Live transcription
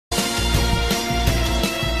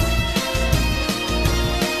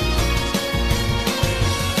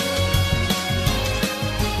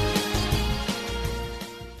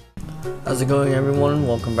How's it going, everyone?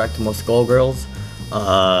 Welcome back to more Skullgirls.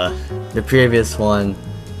 The previous one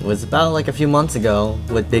was about like a few months ago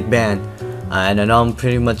with Big Band, and I know I'm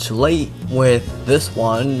pretty much late with this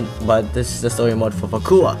one, but this is the story mode for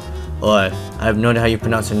Fukua, or I have no idea how you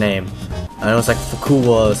pronounce her name. I know it's like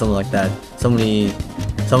Fukua or something like that. Somebody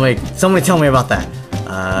tell me about that.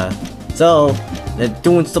 So they're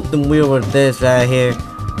doing something weird with this right here.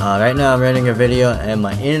 Right now I'm running a video and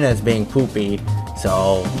my internet's being poopy,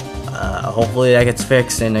 so hopefully that gets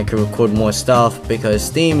fixed and I can record more stuff, because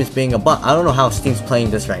Steam is being I don't know how Steam's playing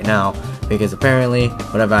this right now, because apparently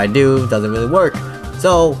whatever I do doesn't really work.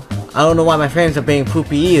 So I don't know why my frames are being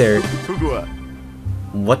poopy either. Fukua.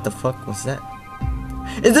 What the fuck was that?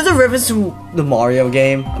 Is this a reference to the Mario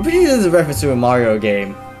game? I'm pretty sure this is a reference to a Mario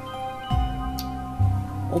game.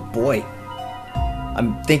 Oh boy.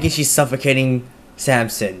 I'm thinking she's suffocating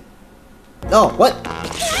Samson. Oh, what?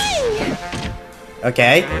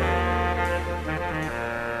 Okay.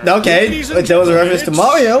 Okay, that was a reference to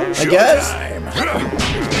Mario, I guess.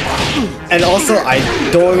 And also, I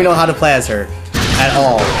don't even know how to play as her at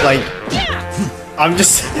all. Like, I'm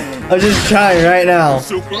just trying right now.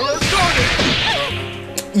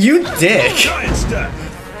 You dick.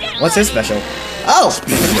 What's his special? Oh,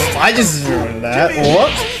 I just ruined that.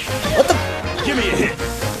 What the? Give me a hit.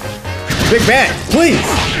 Big Bang, please.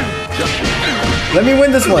 Let me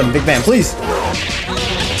win this one, Big Bang, please.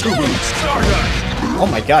 Oh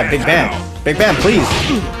my god, Big Bang. Big Bang, please.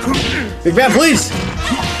 Big Bang, please.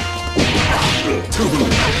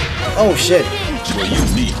 Oh shit.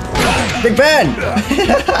 Big Bang.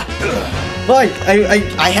 Fuck,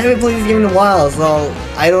 I haven't played this game in a while, so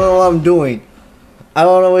I don't know what I'm doing. I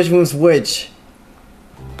don't know which move's which.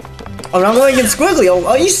 Oh, I'm going against Squiggly. Oh,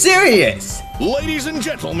 are you serious? Ladies and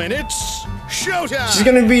gentlemen, it's showtime. She's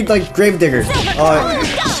gonna be like Gravedigger.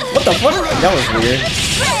 What the fuck? That was weird.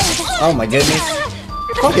 Oh my goodness.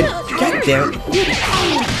 Fucking god damn it.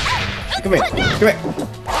 Come here. Come here.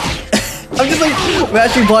 I'm just like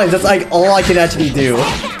mashing buttons. That's like all I can actually do.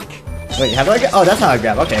 Wait, how do I get? Oh, that's how I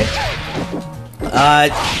grab. Okay.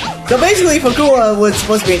 So basically, Fukua was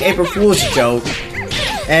supposed to be an April Fool's joke,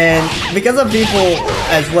 and because of people,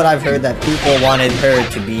 as what I've heard, that people wanted her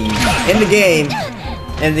to be in the game,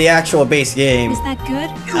 in the actual base game. Is that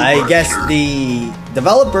good? I guess the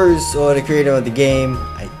developers or the creator of the game,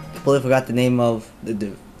 I completely forgot the name of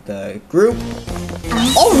the group.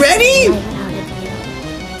 Already?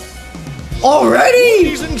 Already?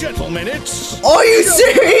 Ladies and gentlemen, it's. Are you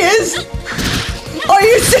serious? Are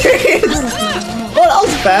you serious? What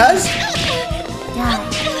else fast?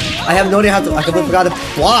 I have no idea how to. I completely forgot to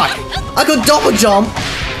block. I could double jump.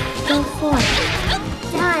 Go for it.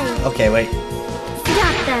 Die. Okay, wait.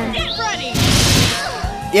 Stop them. Get ready!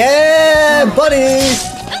 Yeah, buddies.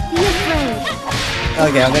 Be afraid.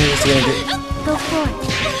 Okay, I'm just gonna do. Go for it.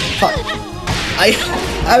 Fuck. I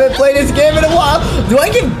haven't played this game in a while. Do I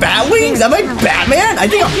get bat wings? Am I Batman? I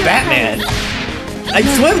think I'm Batman. I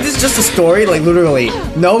swear this is just a story, like literally.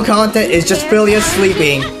 No content, it's just Philia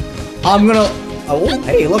sleeping. I'm gonna. Oh,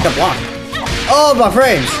 hey, look, I blocked. Oh, my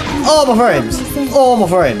frames. Oh, my frames. Oh, my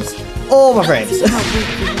frames. Oh, my frames.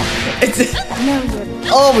 It's.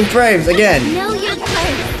 Oh, my frames again. Know your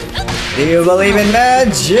place. Do you believe in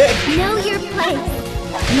magic? Know your place.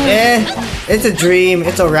 It's a dream.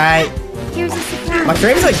 It's alright. Here's a surprise. My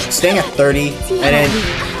frame's like staying at 30, and then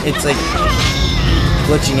it's like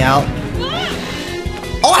glitching out.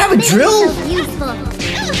 Oh, I have a drill!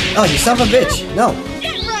 Oh, you son of a bitch. No.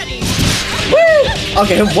 Get ready! Woo!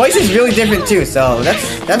 Okay, her voice is really different too, so that's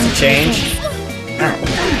a change. Ow.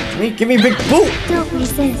 Give me a big boot! Don't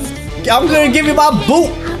resist. I'm gonna give you my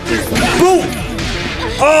boot! Boot!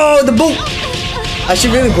 Oh, the boot! I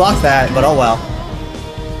should really block that, but oh well.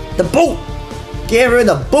 The boot! Give her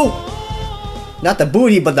the boot! Not the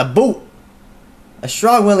booty, but the boot! A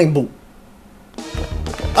strong, willing boot.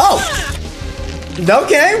 Oh!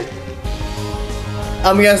 Okay.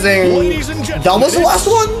 I'm guessing that was the last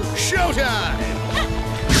one? Showtime.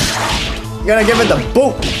 You're gonna give it the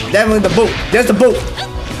boot. Definitely the boot. There's the boot.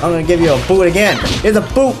 I'm gonna give you a boot again. Here's a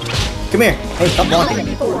boot. Come here. Hey, stop blocking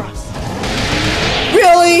me.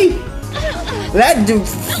 Really? That dude,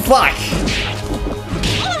 fuck.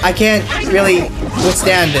 I can't really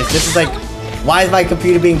withstand this. This is like, why is my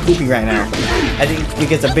computer being poopy right now? I think it's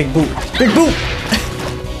because a big boot. Big boot.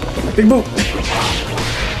 Big boot.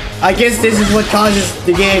 I guess this is what causes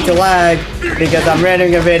the game to lag, because I'm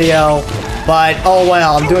rendering a video, but oh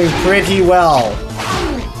well, I'm doing pretty well.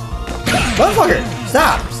 Motherfucker,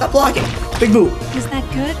 stop blocking. Big boot. Is that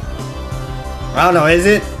good? I don't know, is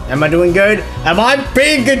it? Am I doing good? Am I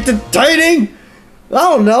being entertaining? I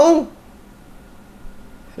don't know.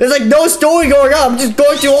 There's like no story going on. I'm just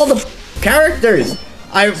going through all the characters.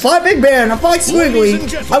 I fought Big Bear and I fought Squiggly.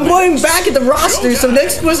 I'm going back at the roster, so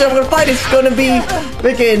next person I'm gonna fight is gonna be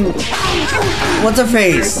freaking what's her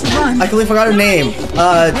face? I completely forgot her name.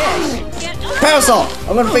 Parasol.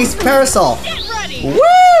 I'm gonna face Parasol. Woo!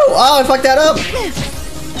 Oh, I fucked that up.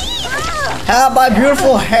 How about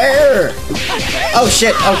beautiful hair? Oh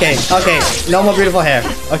shit. Okay. No more beautiful hair.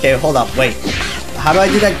 Okay, hold up. Wait. How do I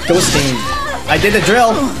do that ghosting? I did the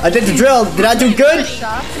drill. Did I do good?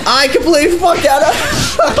 I completely fucked that up.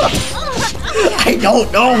 I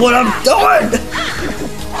don't know what I'm doing.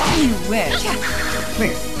 You wish. Come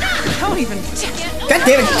here. Don't even. God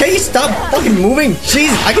damn it. Can you stop fucking moving?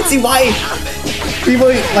 Jesus, I can see why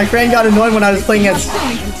people, my friend got annoyed when I was playing as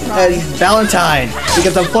Valentine.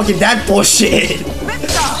 Because I'm fucking that bullshit.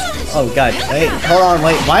 Oh god. Wait, hold on,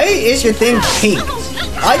 wait. Why is your thing pink?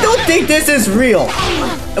 I don't think this is real.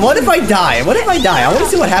 What if I die? I want to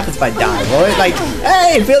see what happens if I die. Well, it's like,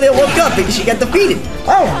 hey, Ophelia woke up because she got defeated.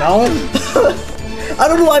 I don't know. I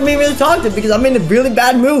don't know why I'm even talking to because I'm in a really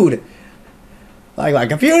bad mood. Like, my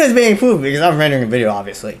computer's being pooped because I'm rendering a video,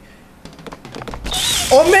 obviously.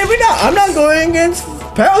 Or maybe not. I'm not going against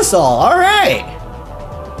Parasol. Alright.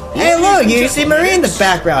 Hey, look, you see Marie in the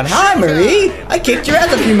background. Hi, Marie. I kicked your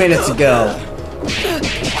ass a few minutes ago.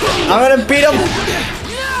 I'm gonna beat up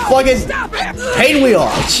fucking Painwheel.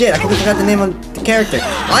 Oh, shit, I completely forgot the name of the character.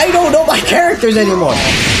 I don't know my characters anymore.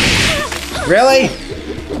 Really?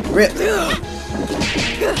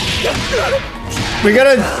 We're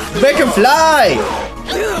gonna make him fly.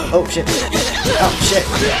 Oh shit. Oh shit.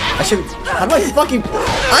 I should. How do I fucking.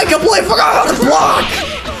 I completely forgot how to block!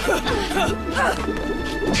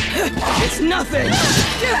 It's nothing.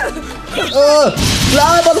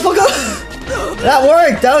 Fly, motherfucker! That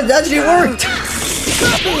worked! That actually worked!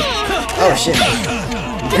 Oh shit.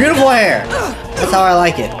 Beautiful hair! That's how I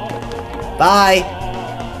like it. Bye! I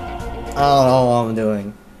don't know what I'm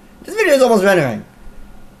doing. This video is almost rendering.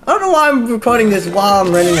 I don't know why I'm recording this while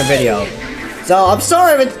I'm rendering a video. So I'm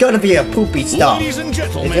sorry if it's gonna be a poopy stuff. It's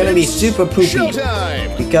gonna be super poopy.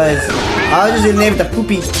 Because I was just gonna name it the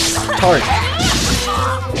Poopy Tart.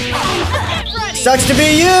 Sucks to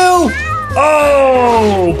be you!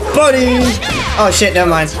 Oh, buddy! Oh shit, never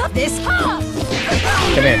mind.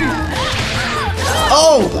 Come here.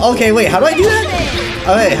 Oh, okay, wait, how do I do that?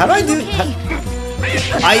 Oh, wait, how do I do...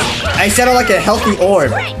 I set it like a healthy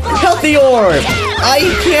orb. Healthy orb! I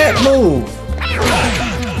can't move.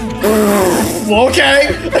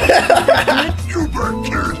 Okay.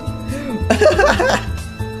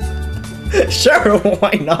 Sure,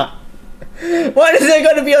 why not? Why is there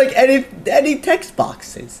gonna be like any text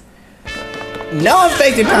boxes? Now I'm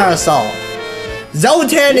facing Parasol.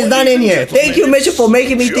 Zone-10 is not in here. Thank you, Mission, for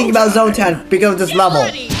making me think about Zone-10 because of this level.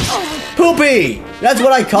 Poopy! That's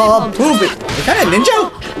what I call Poopy. Is that a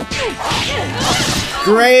ninja?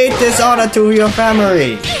 Great dishonor to your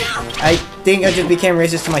family. I think I just became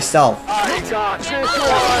racist to myself.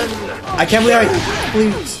 I can't believe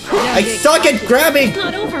I suck at grabbing!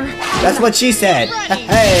 That's what she said.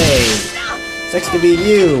 Hey! Sucks to be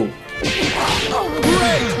you.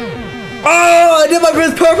 Oh! I did my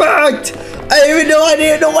best perfect! I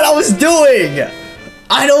didn't know what I was doing!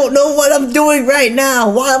 I don't know what I'm doing right now!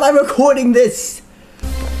 Why am I recording this?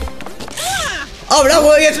 Oh, that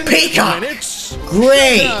one against Peacock!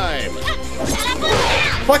 Great!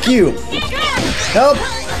 Fuck you! Help!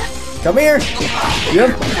 Come here!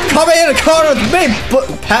 You're coming in the corner with me,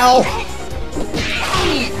 pal!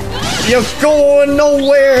 You're going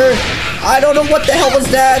nowhere! I don't know what the hell was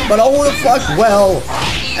that, but oh the fuck, well,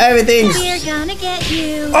 everything's... We're gonna get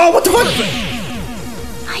you. Oh, what the fuck?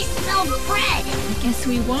 I smell bread. Guess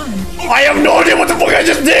we won. I have no idea what the fuck I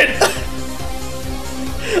just did!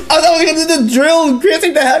 I thought I was gonna do the drill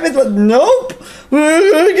piercing the heavens, but nope!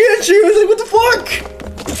 I can't shoot. I was like, what the fuck?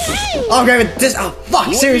 Okay, but this. Oh,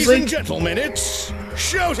 fuck, seriously? Ladies and gentlemen, it's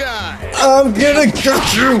showtime! I'm gonna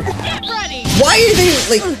get you! Get ready. Why are they,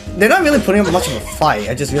 like, they're not really putting up much of a fight.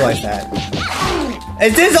 I just realized that.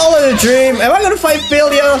 Is this all in a dream? Am I gonna fight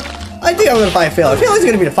Failure? I think I'm gonna fight Failure. Failure's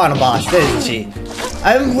gonna be the final boss, isn't she?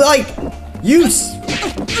 I'm like,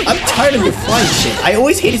 I'm tired of your flying shit. I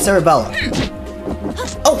always hated Cerebella.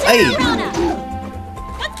 Oh, hey!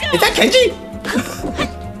 Is that Kenji?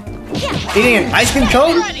 Eating an ice cream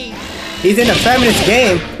cone? He's in a feminist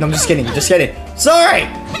game. No, I'm just kidding. Just kidding. Sorry!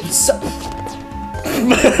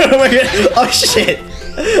 Oh shit!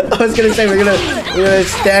 I was gonna say we're gonna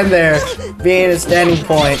stand there, be in a standing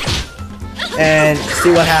point, and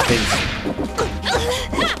see what happens.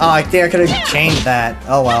 Oh, I think I could have changed that.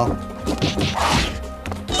 Oh well.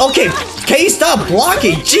 Okay, can you stop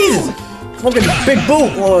blocking? Jesus! fucking big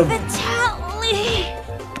boot. Vitaly.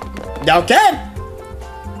 Okay.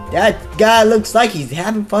 That guy looks like he's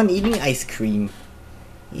having fun eating ice cream.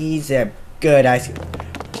 He's a good ice cream.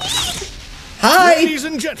 Hi! Ladies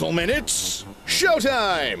and gentlemen, it's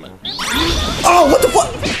showtime! Oh, what the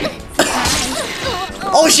fuck?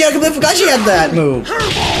 Oh shit, I completely forgot she had that move.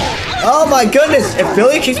 Oh my goodness, if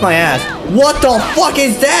Billy kicks my ass. What the fuck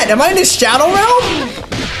is that? Am I in the Shadow Realm?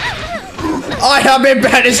 I have been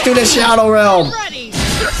banished to the Shadow Realm. Ready.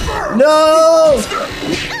 No!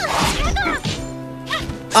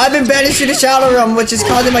 I've been banished to the Shadow Realm, which is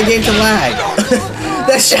causing my game to lag.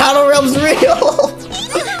 The Shadow Realm's real.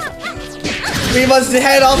 We must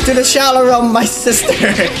head off to the Shadow Realm, my sister.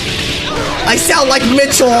 I sound like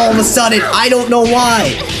Mitchell all of a sudden. I don't know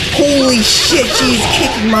why. Holy shit, she's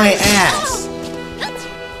kicking my ass.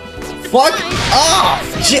 Fuck off.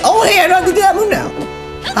 Oh, hey, I know how to do that move now.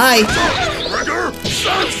 Hi.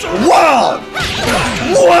 Whoa!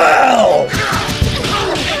 Whoa!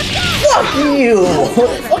 Fuck you!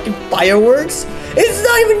 Fucking fireworks? It's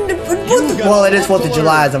not even. Well, it is 4th of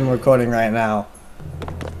July as I'm recording right now.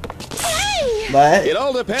 But It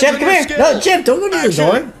all depends Chip, on come your here! skill. No, Chip, don't go to the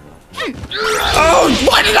door. Oh,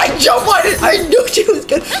 why did I jump on it? I knew she was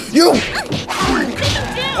gonna. You!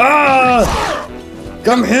 Ah!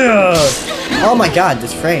 Come here! Oh my god,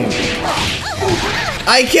 this frame.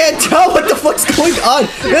 I can't tell what the fuck's going on.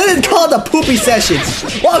 This is called the Poopy Sessions.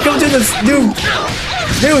 Welcome to this new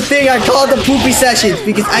thing I call the Poopy Sessions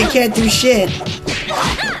because I can't do shit.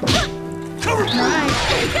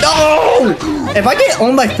 No! If I get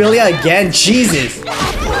owned by Philia again, Jesus.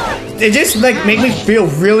 It just like make me feel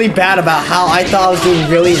really bad about how I thought I was doing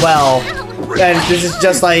really well. And this is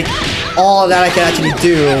just like all that I can actually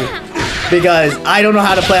do. Because I don't know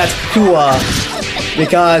how to play as Fukua.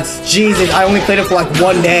 Because, Jesus, I only played it for like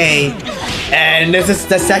 1 day. And this is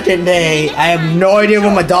the 2nd day. I have no idea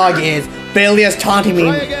where my dog is. Philia's taunting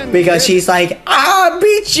me because she's like, I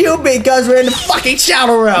beat you because we're in the fucking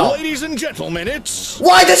Shadow Realm. Ladies and gentlemen, it's...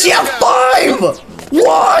 Why does she have 5?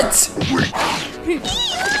 What?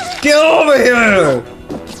 Get over here!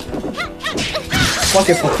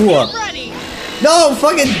 Fucking Fukua. Ready. No,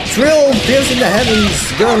 fucking drill piercing the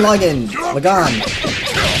heavens. Gurren Lagann.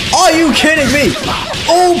 Are you kidding me?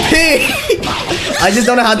 OP! I just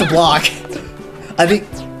don't know how to block. I think...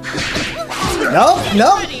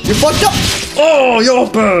 No, you fucked up. Oh, you're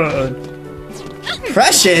burned.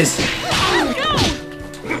 Precious.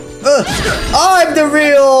 I'm the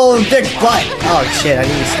real dick butt. Oh shit, I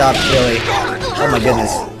need to stop really. Oh my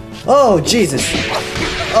goodness. Oh Jesus.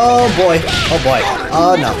 Oh boy. Oh boy.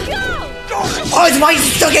 Oh no. Oh, it's my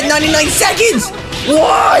stuck at 99 seconds.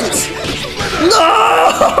 What? No!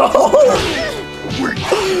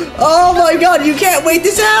 Oh my god, you can't wait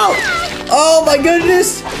this out! Oh my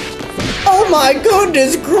goodness! Oh my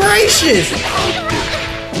goodness gracious!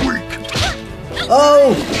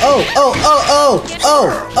 Oh,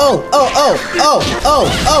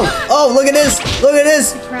 look at this! Look at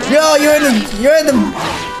this! Yo,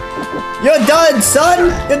 you're done,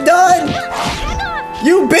 son! You're done!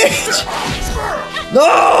 You bitch!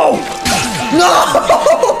 No! No!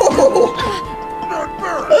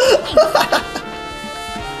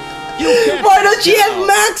 Why does she have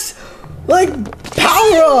max, like,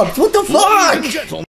 power-ups? What the fuck?